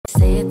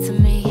it to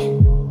me.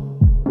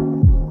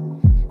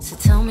 So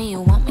tell me you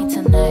want me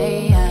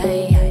tonight.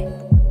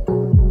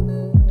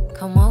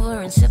 Come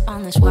over and sip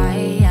on this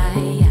wine.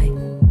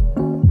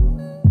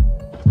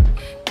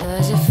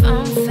 'Cause if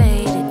I'm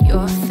faded,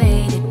 you're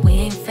faded, we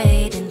ain't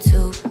fading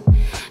too.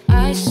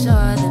 I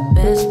saw the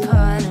best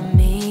part of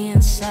me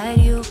inside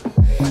you,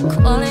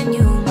 calling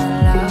you my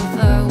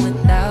lover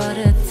without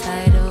a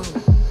title.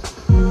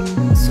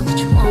 So what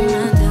you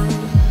wanna do?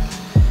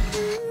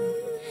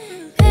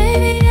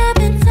 Baby, I've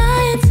been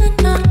dying to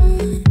know,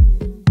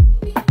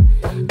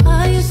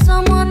 are you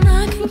someone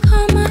I can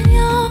call my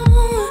own?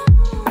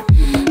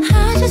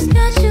 I just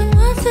got you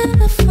onto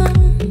the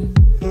phone,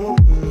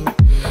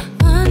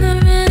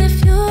 wondering if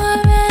you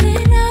already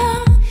know.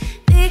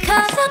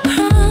 Because I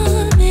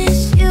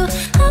promise you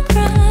I'll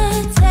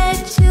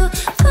protect you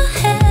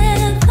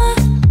forever.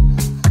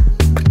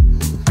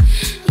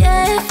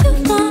 Yeah, if you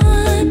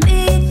want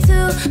me to,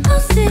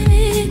 I'll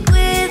stick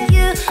with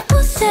you,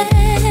 we'll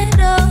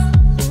settle.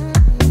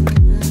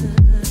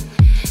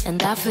 And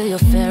I feel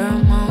your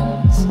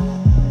pheromones.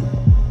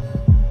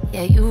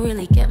 Yeah, you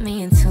really get me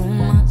in too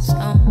much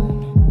zone.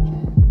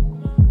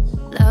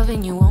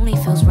 Loving you only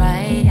feels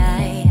right.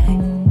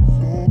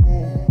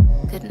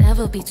 Could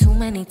never be too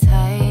many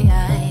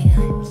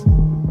times.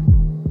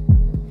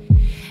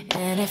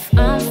 And if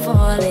I'm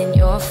falling,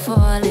 you're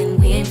falling,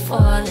 we ain't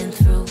falling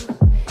through.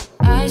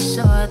 I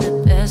saw the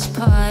best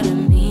part of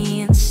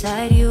me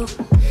inside you,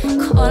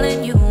 calling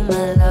you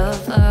my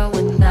lover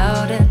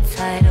without a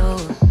title.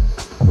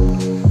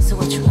 So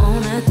what you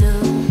wanna do?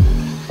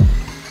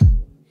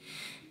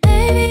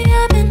 Baby,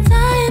 I've been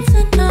dying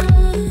to know,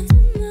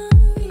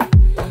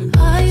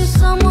 are you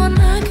someone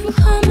I can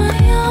call my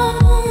own?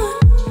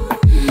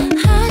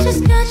 I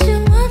just got you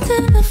onto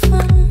the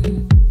phone,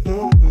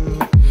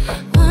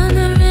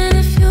 wondering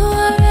if you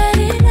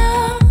already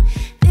know.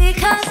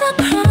 Because I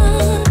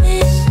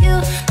promise you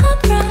I'll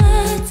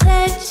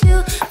protect you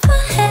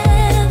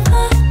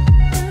forever.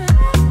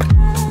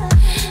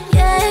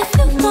 Yeah, if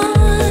you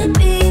want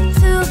me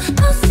to,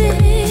 I'll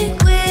stick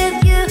with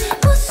you,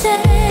 we'll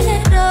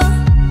settle.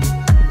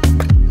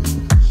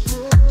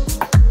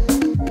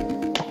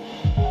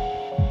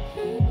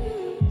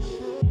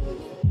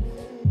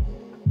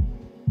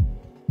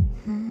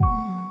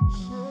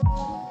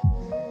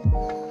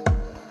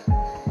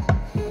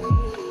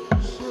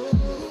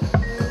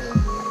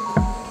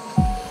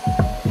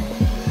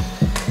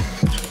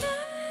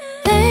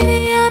 Baby,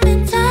 I've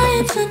been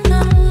dying to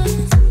know,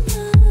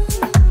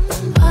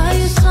 are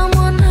you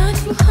someone I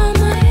can call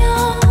my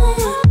own?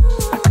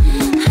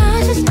 I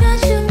just got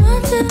you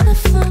onto the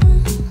phone,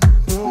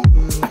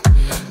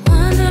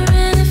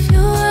 wondering if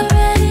you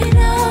already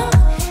know.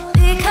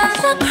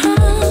 Because I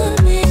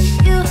promise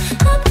you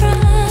I'll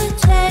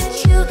protect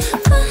you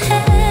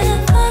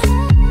forever.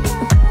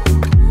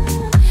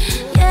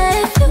 Yeah,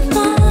 if you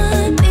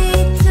want me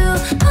to,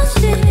 I'll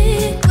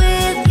stick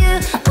with you,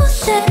 we'll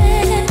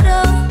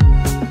settle.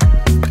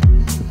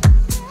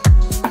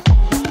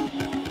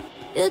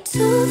 You're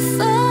too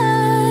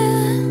far,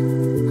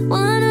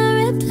 wanna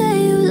replay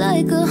you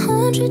like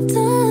 100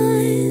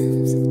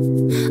 times.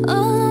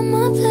 All on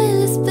my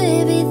playlist,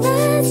 baby,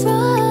 that's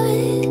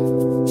right.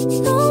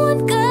 No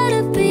one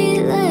gotta be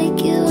like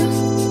you.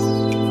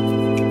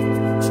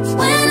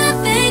 When I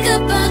think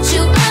about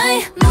you, I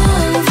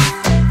move,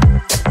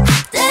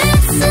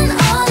 dancing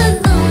all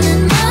alone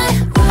in my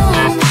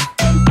room.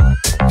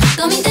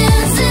 Got me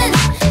dancing,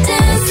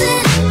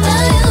 dancing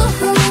by you.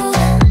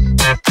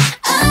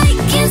 I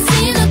can't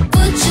seem to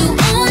put you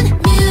on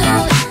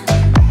mute.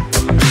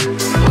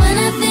 When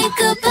I think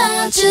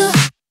about you,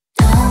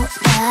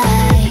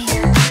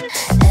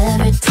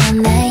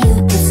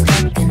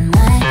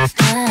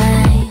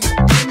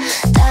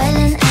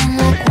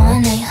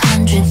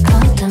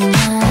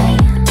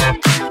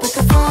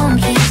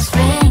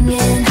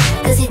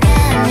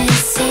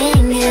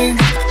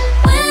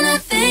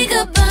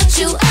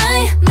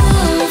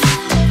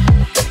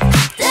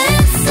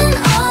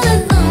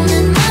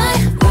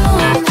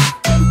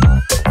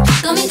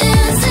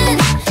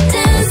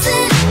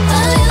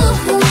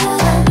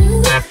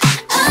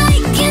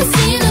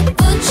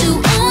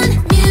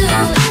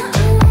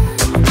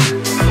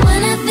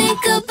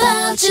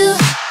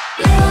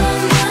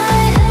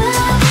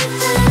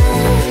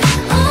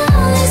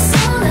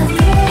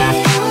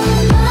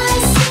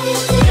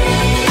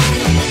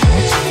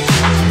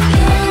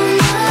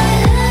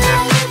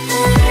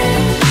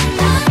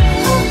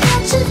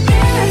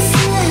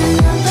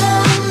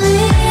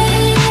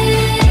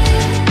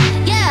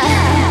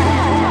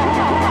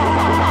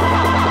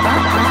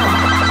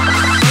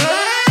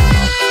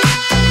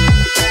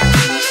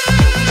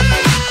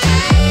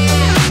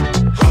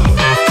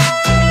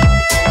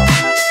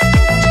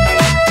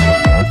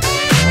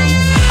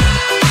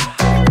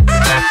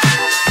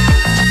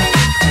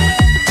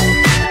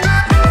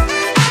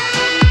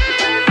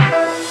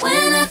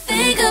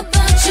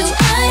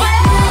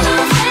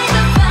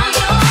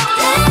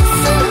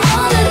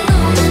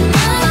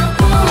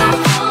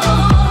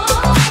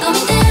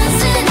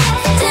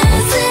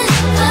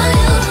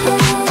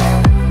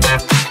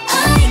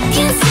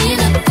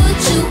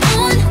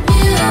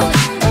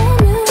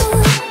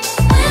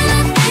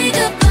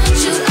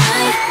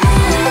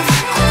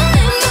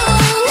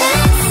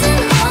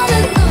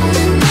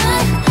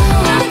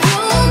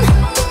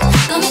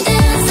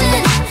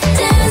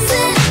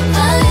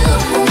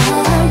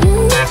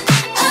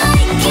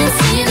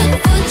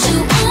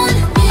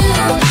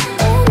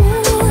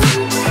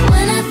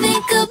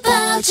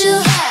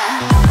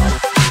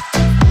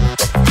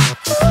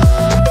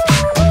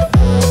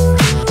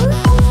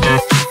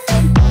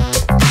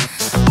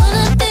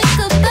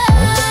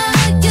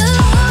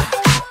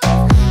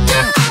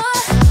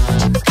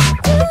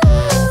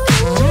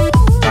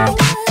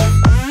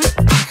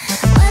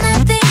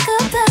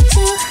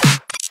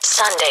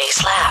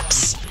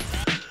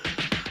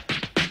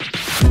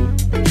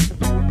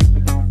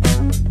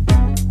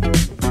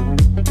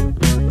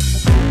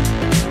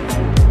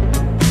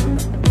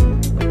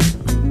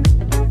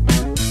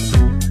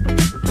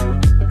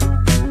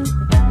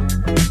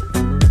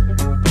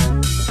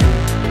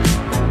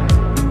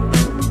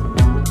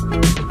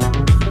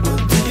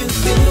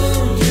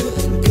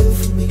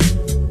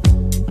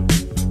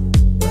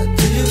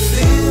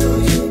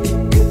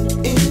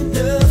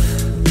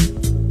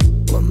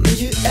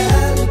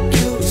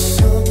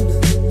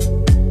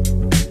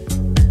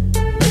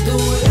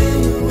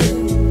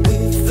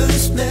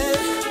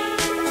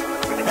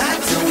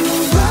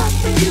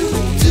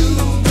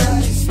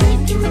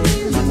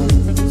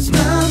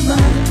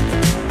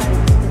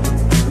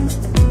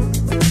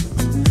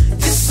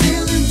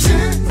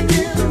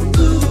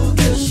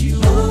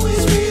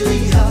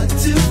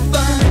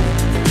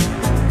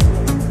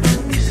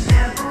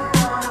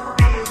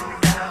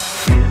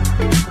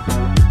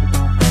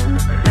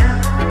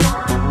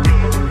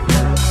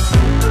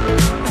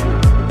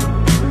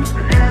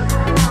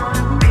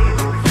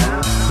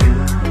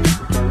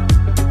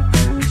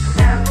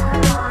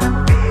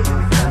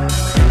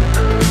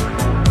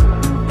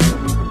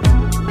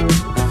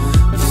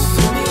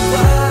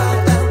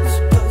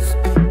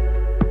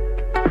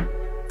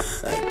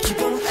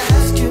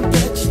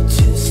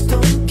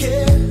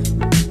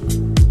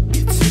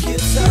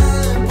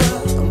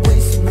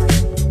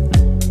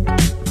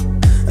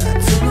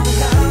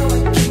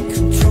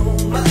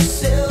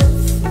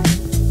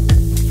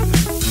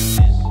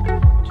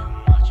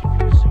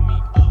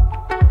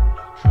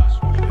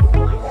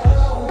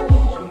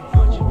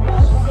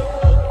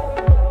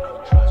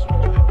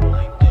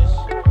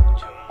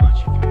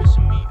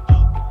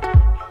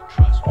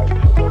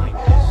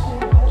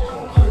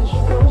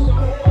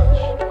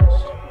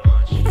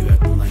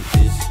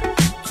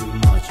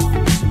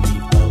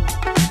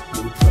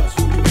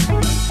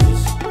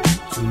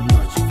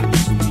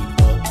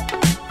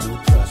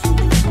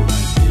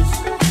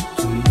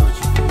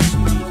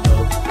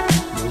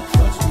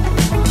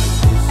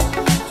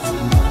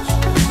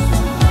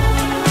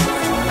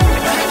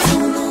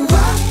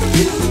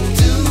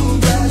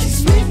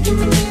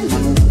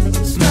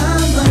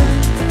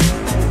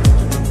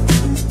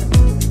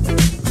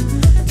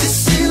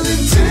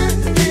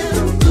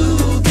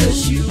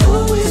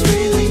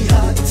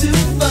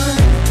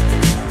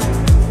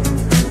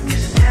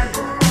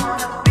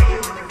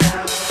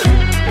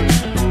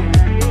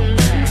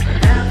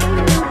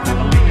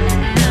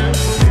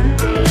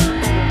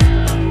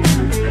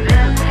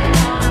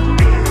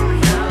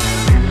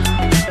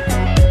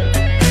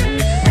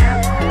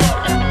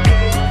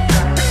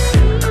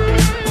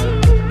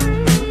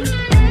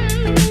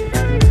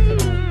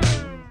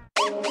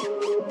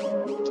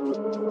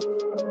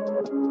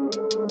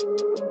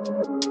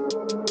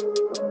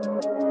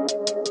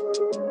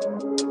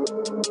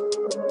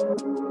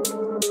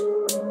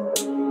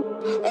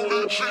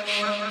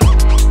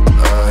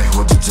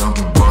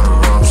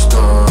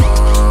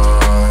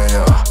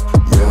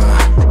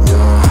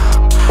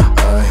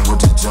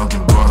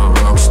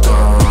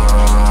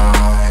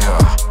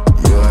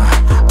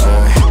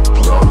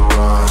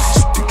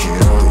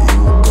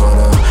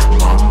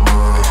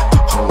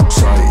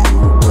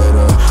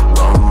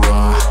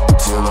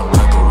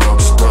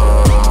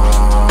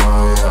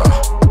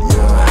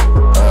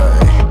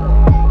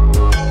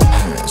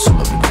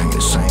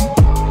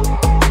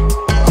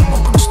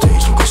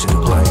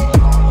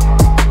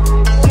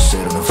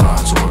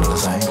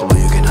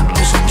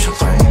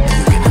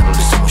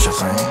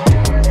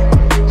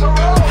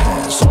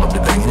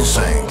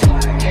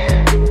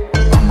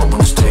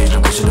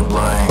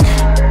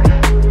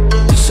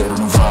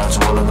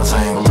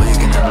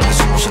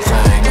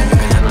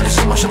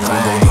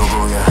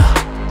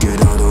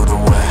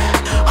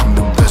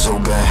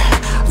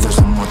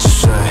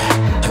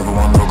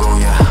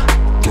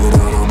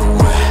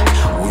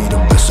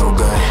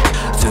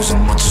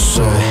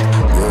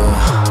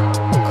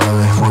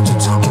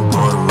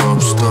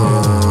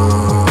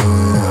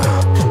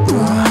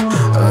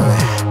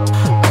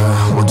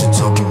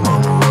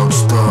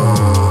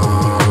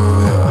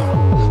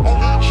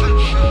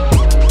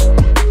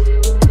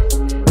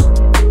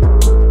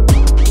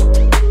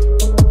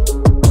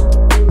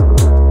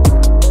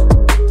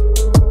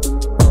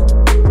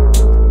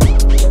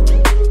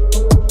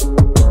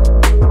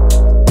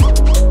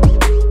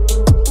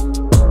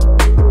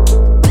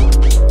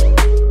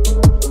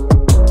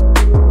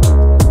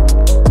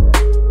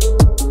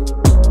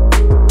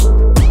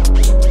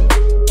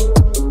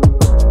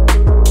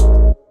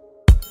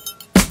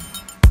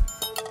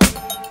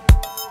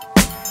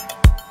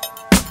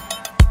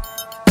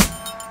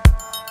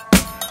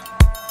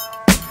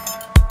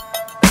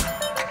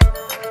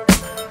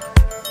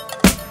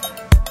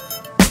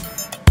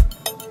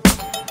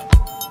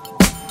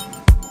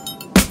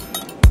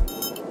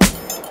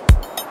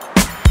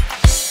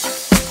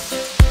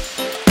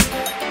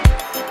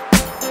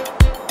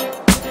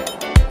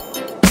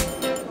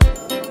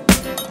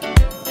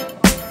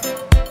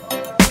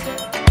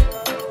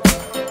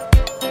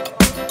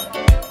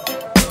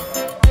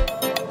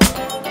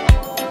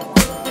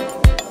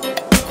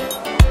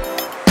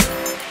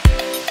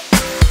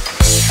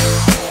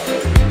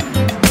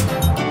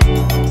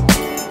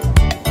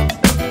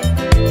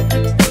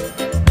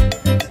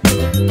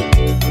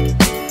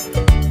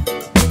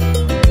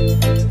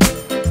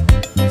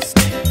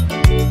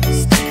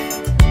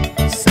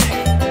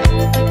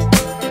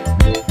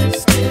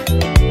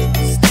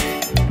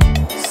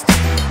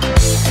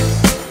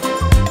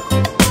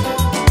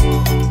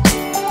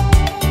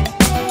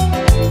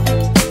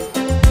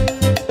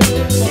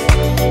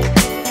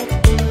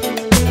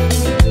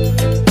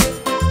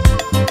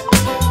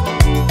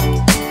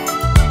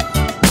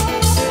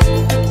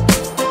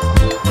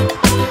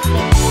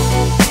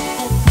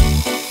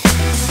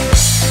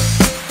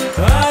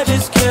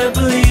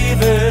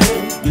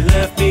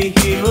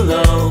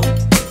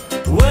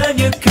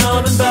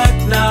 coming back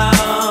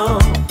now.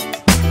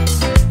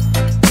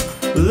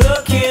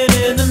 Looking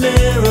in the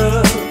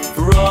mirror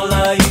for all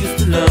I used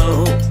to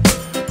know.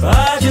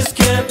 I just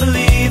can't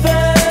believe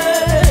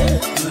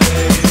it.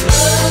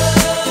 Layla,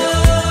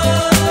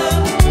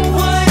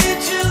 why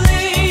did you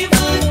leave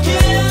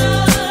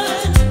again?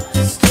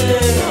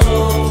 Stay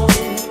home,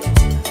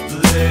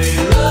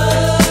 Layla.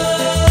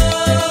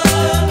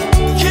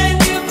 Can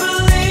you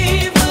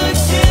believe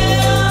again?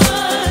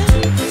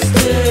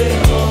 Stay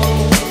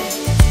home.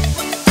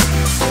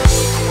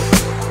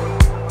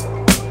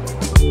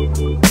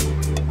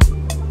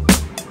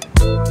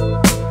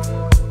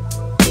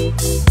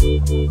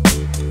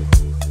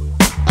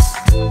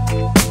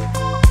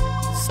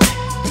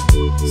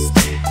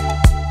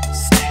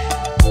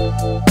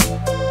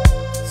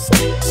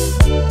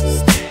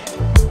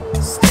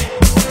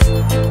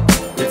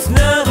 It's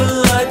never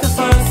like the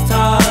first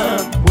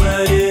time.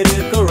 Where did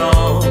it go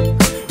wrong?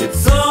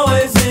 It's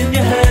always in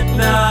your head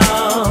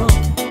now.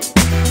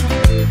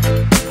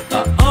 I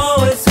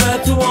always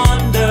had to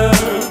wonder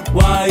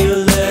why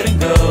you're letting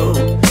go.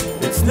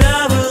 It's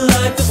never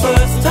like the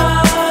first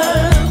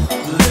time.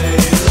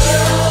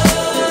 Layla,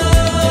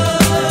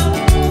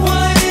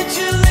 why did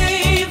you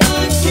leave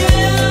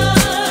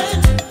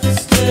again?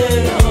 Stay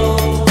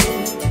home,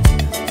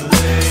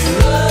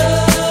 Layla.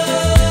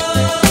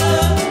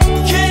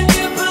 Can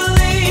you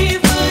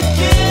believe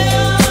again?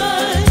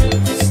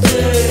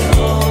 Stay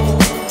home.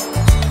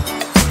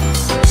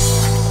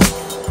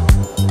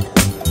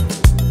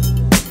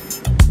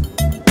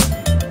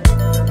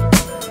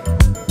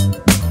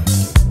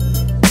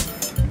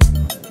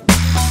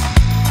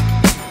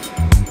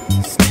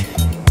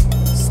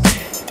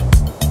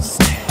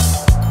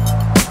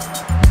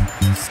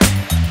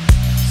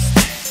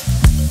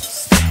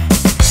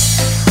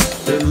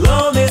 Been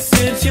lonely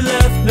since you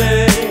left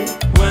me.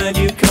 When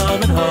you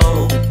coming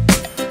home,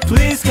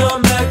 please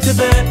come back to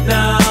bed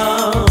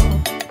now.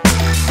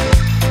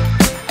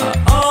 I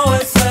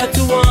always had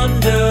to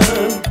wonder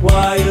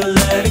why you're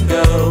letting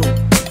go.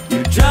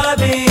 You drive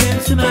me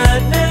into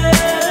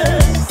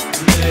madness.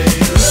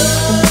 Layla,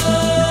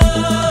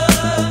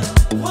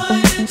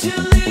 why did you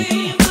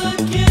leave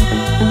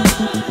again?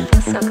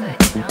 Feels so good,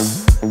 you know?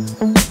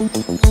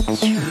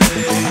 It's true.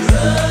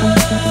 Layla,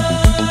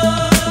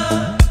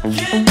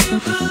 can you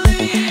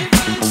believe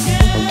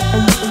again?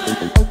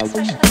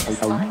 Especially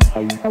this line.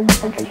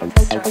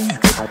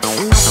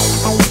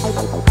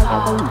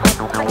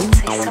 I can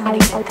say so many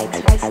good things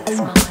right at this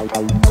moment.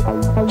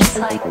 Just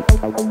like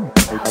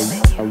how I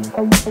met you.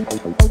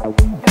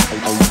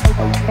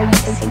 You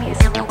have to see me as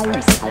a real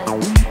person.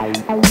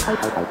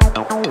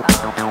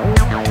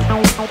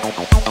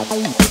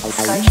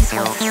 Scar just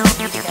wants to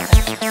see you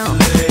together.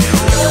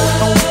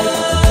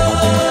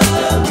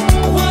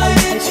 Why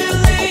did you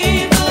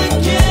leave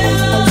again?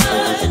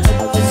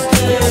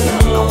 Stay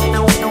home.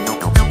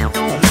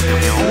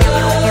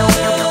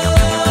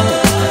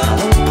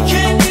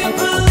 Can you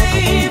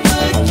believe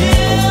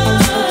again?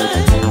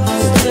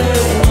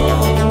 Stay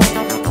home.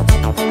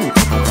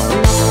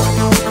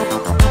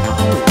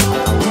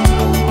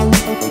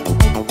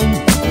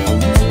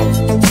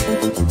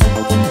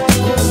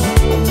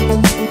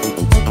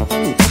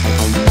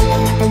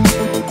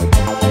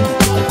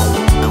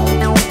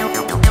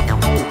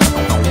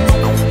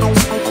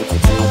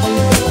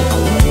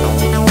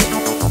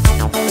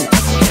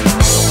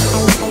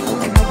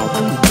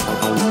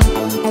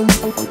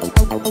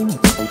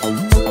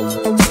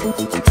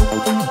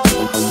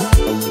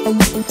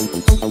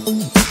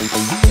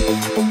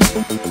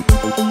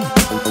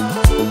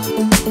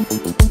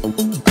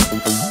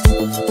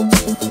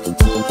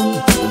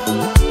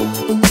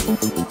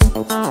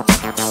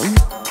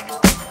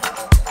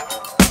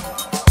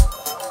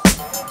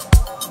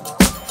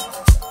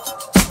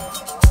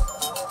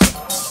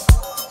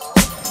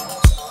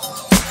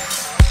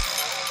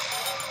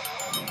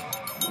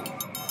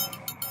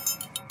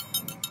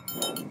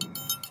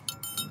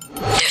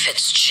 If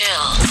it's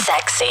chill,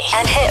 sexy,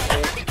 and hip,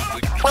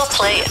 we'll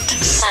play it.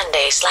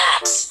 Sunday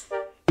Slaps.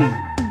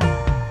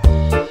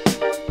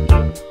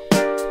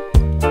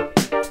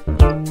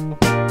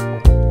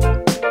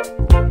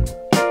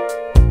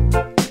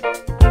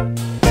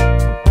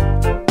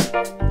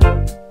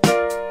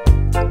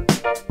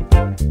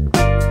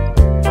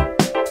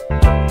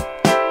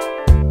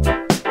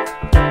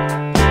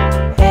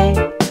 Hey,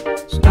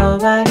 it's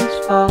nobody's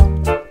fault.